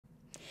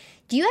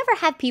Do you ever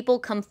have people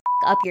come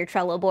up your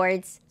Trello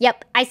boards?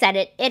 Yep, I said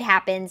it. It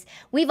happens.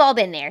 We've all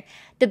been there.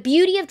 The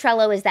beauty of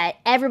Trello is that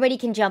everybody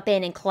can jump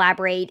in and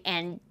collaborate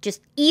and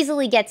just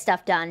easily get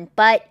stuff done,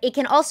 but it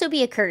can also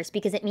be a curse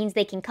because it means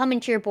they can come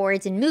into your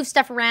boards and move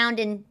stuff around,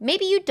 and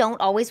maybe you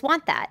don't always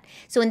want that.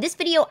 So in this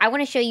video, I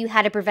want to show you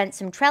how to prevent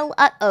some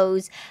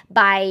Trello-O's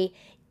by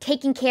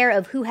taking care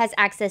of who has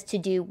access to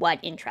do what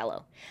in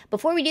Trello.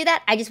 Before we do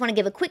that, I just want to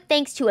give a quick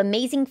thanks to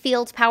Amazing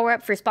Fields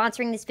PowerUp for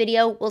sponsoring this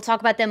video. We'll talk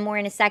about them more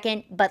in a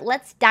second, but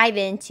let's dive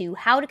into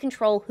how to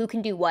control who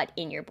can do what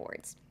in your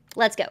boards.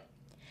 Let's go.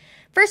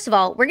 First of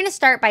all, we're going to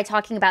start by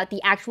talking about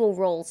the actual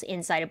roles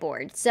inside a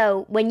board.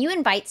 So when you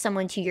invite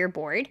someone to your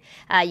board,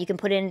 you can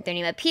put in their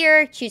name up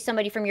here, choose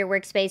somebody from your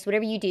workspace,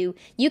 whatever you do,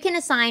 you can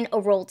assign a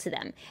role to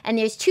them. And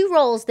there's two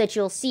roles that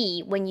you'll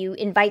see when you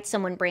invite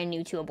someone brand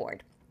new to a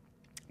board.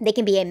 They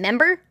can be a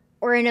member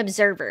or an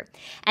observer.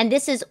 And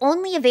this is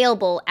only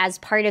available as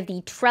part of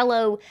the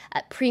Trello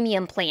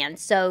premium plan.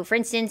 So for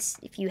instance,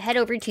 if you head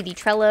over to the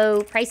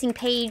Trello pricing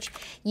page,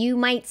 you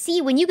might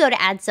see when you go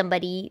to add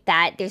somebody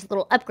that there's a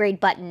little upgrade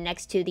button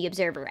next to the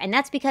observer. And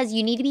that's because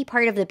you need to be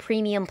part of the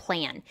premium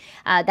plan.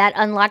 That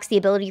unlocks the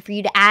ability for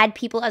you to add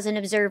people as an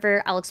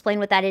observer. I'll explain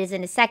what that is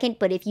in a second,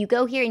 but if you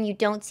go here and you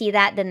don't see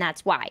that, then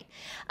that's why.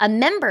 A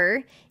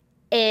member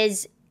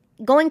is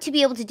going to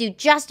be able to do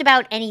just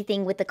about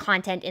anything with the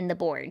content in the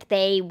board.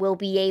 They will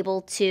be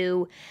able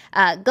to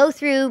go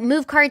through,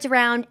 move cards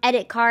around,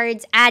 edit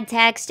cards, add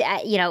text,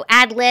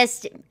 add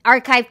list,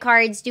 archive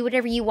cards, do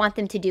whatever you want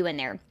them to do in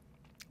there.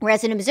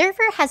 Whereas an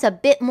observer has a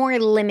bit more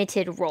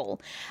limited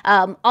role.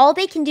 All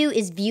they can do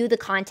is view the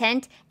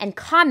content and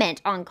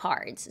comment on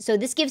cards. So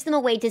this gives them a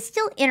way to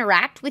still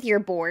interact with your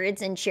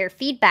boards and share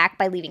feedback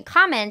by leaving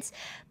comments,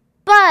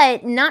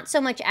 but not so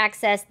much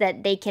access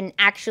that they can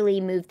actually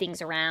move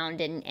things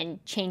around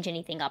and change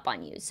anything up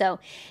on you. So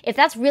if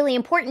that's really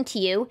important to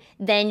you,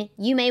 then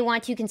you may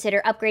want to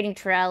consider upgrading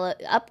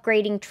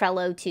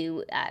Trello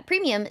to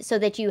Premium so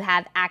that you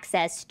have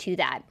access to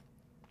that.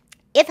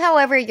 If,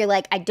 however, you're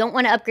like, I don't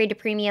want to upgrade to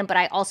Premium, but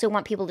I also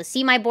want people to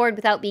see my board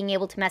without being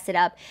able to mess it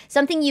up,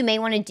 something you may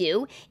want to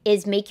do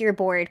is make your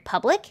board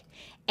public,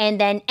 and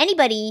then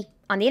anybody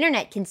on the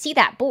internet can see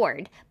that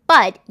board,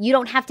 but you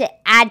don't have to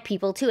add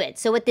people to it.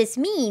 So what this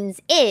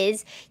means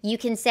is you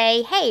can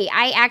say, hey,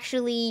 I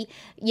actually,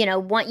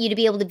 want you to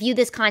be able to view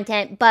this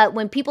content, but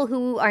when people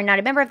who are not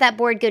a member of that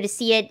board go to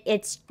see it,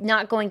 it's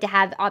not going to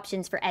have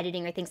options for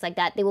editing or things like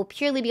that. They will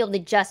purely be able to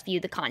just view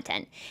the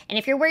content. And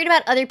if you're worried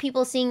about other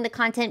people seeing the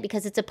content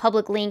because it's a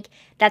public link,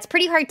 that's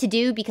pretty hard to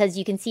do because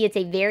you can see it's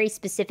a very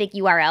specific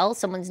URL.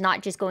 Someone's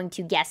not just going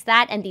to guess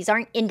that, and these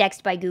aren't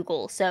indexed by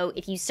Google. So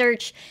if you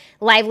search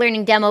live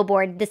learning demo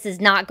board, this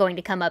is not going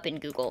to come up in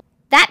Google.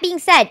 That being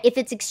said, if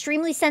it's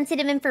extremely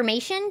sensitive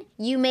information,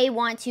 you may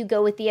want to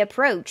go with the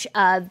approach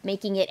of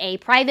making it a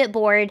private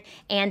board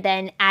and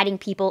then adding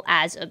people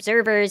as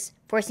observers,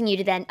 forcing you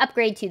to then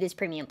upgrade to this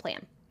premium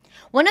plan.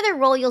 One other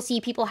role you'll see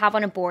people have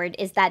on a board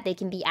is that they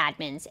can be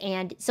admins,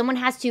 and someone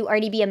has to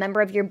already be a member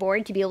of your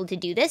board to be able to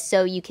do this,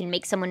 so you can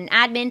make someone an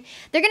admin.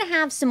 They're going to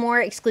have some more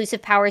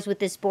exclusive powers with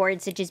this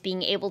board, such as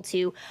being able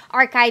to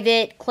archive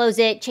it, close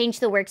it,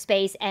 change the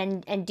workspace,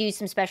 and do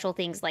some special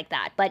things like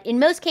that. But in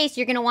most cases,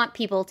 you're going to want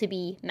people to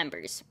be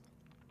members.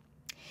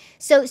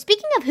 So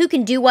speaking of who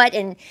can do what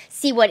and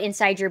see what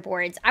inside your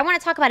boards, I want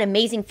to talk about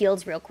Amazing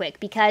Fields real quick,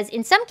 because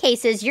in some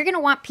cases, you're going to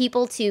want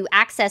people to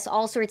access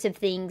all sorts of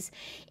things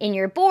in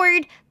your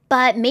board,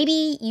 but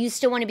maybe you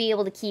still want to be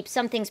able to keep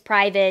some things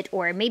private,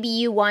 or maybe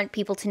you want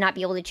people to not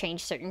be able to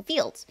change certain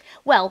fields.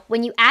 Well,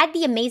 when you add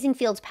the Amazing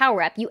Fields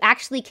PowerUp, you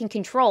actually can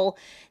control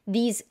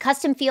these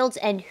custom fields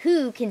and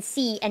who can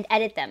see and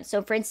edit them.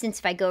 So for instance,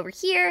 if I go over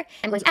here,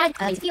 I'm going to add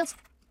Amazing Fields.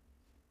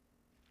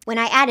 When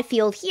I add a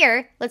field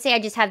here, let's say I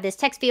just have this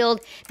text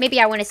field,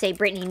 maybe I want to say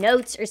Brittany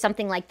Notes or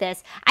something like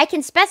this, I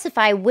can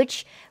specify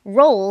which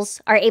roles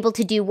are able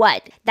to do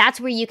what.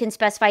 That's where you can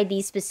specify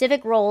these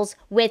specific roles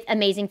with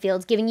Amazing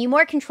Fields, giving you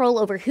more control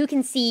over who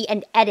can see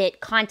and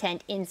edit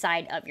content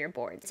inside of your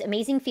boards.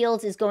 Amazing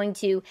Fields is going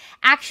to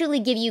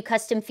actually give you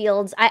custom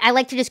fields. I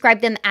like to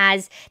describe them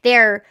as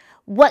they're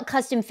what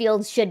custom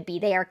fields should be.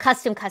 They are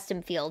custom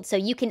fields. So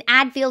you can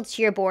add fields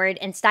to your board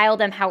and style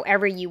them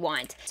however you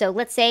want. So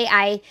let's say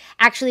I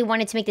actually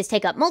wanted to make this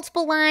take up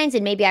multiple lines,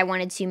 and maybe I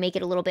wanted to make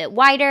it a little bit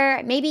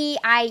wider. Maybe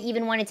I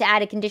even wanted to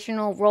add a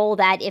conditional role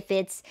that if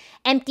it's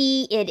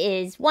empty, it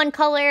is one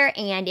color,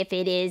 and if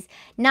it is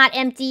not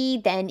empty,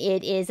 then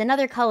it is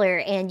another color.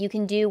 And you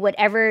can do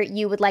whatever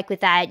you would like with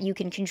that. You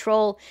can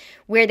control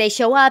where they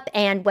show up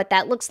and what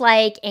that looks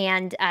like,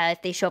 and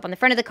if they show up on the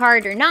front of the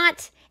card or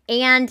not.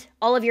 And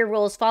all of your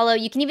rules follow.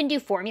 You can even do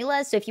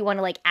formulas. So if you want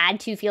to add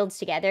two fields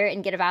together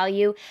and get a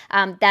value,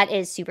 that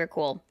is super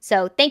cool.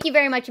 So thank you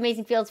very much,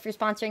 Amazing Fields, for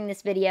sponsoring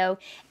this video.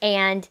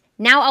 And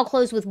now I'll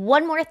close with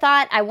one more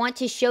thought. I want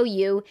to show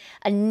you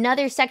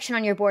another section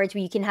on your boards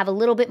where you can have a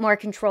little bit more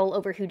control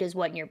over who does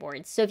what in your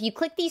boards. So if you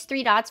click these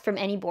three dots from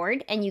any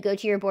board and you go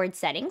to your board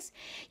settings,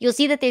 you'll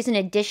see that there's an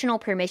additional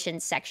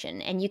permissions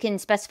section, and you can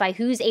specify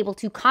who's able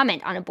to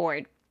comment on a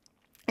board.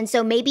 And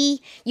so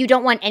maybe you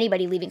don't want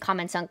anybody leaving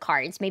comments on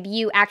cards. Maybe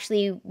you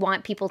actually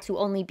want people to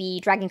only be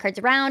dragging cards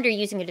around or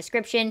using a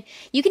description.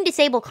 You can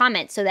disable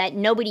comments so that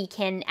nobody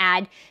can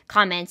add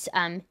comments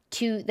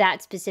to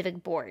that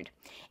specific board.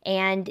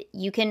 And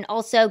you can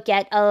also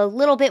get a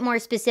little bit more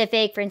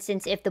specific. For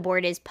instance, if the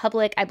board is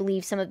public, I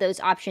believe some of those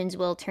options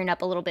will turn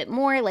up a little bit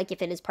more, like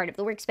if it is part of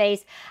the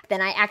workspace.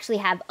 Then I actually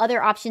have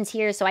other options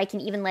here, so I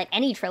can even let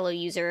any Trello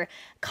user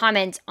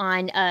comment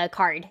on a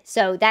card.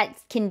 So that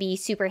can be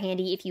super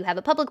handy if you have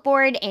a public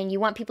board and you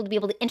want people to be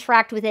able to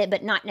interact with it,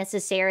 but not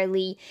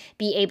necessarily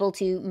be able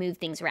to move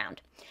things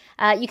around.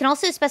 You can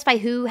also specify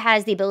who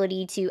has the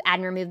ability to add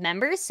and remove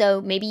members.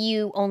 So maybe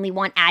you only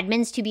want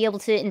admins to be able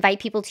to invite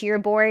people to your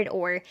board,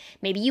 or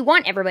maybe you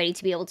want everybody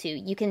to be able to.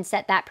 You can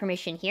set that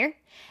permission here.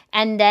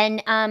 And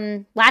then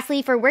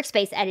lastly, for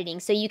workspace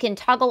editing, so you can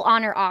toggle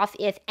on or off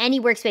if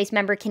any workspace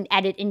member can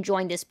edit and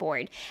join this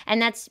board.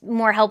 And that's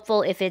more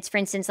helpful if it's, for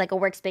instance, like a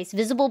workspace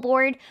visible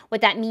board.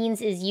 What that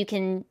means is you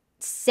can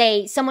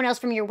say someone else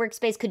from your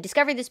workspace could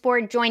discover this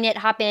board, join it,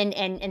 hop in,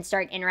 and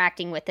start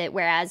interacting with it.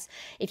 Whereas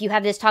if you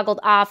have this toggled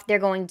off, they're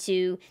going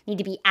to need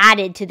to be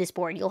added to this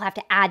board. You'll have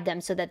to add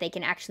them so that they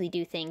can actually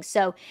do things.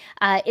 So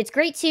it's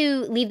great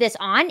to leave this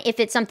on if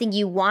it's something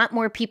you want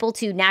more people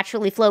to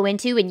naturally flow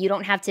into and you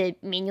don't have to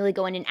manually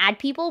go in and add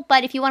people.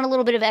 But if you want a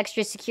little bit of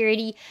extra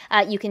security,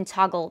 you can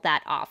toggle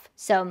that off.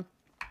 So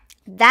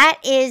that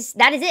is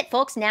it,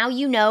 folks. Now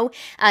you know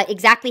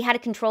exactly how to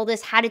control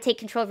this, how to take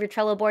control of your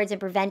Trello boards and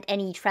prevent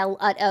any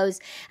Trello-os.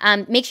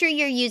 Make sure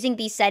you're using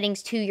these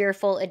settings to your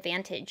full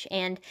advantage.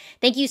 And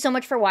thank you so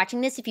much for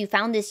watching this. If you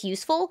found this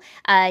useful,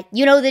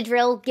 you know the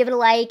drill. Give it a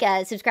like,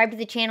 subscribe to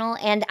the channel,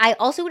 and I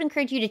also would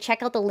encourage you to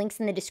check out the links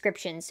in the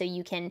description so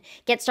you can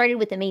get started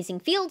with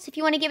Amazing Fields if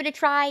you want to give it a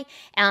try.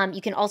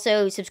 You can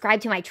also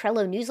subscribe to my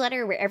Trello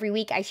newsletter, where every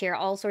week I share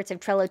all sorts of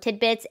Trello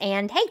tidbits.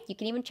 And hey, you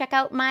can even check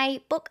out my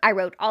book I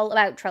wrote all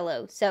about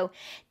Trello. So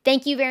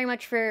thank you very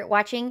much for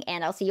watching,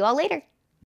 and I'll see you all later.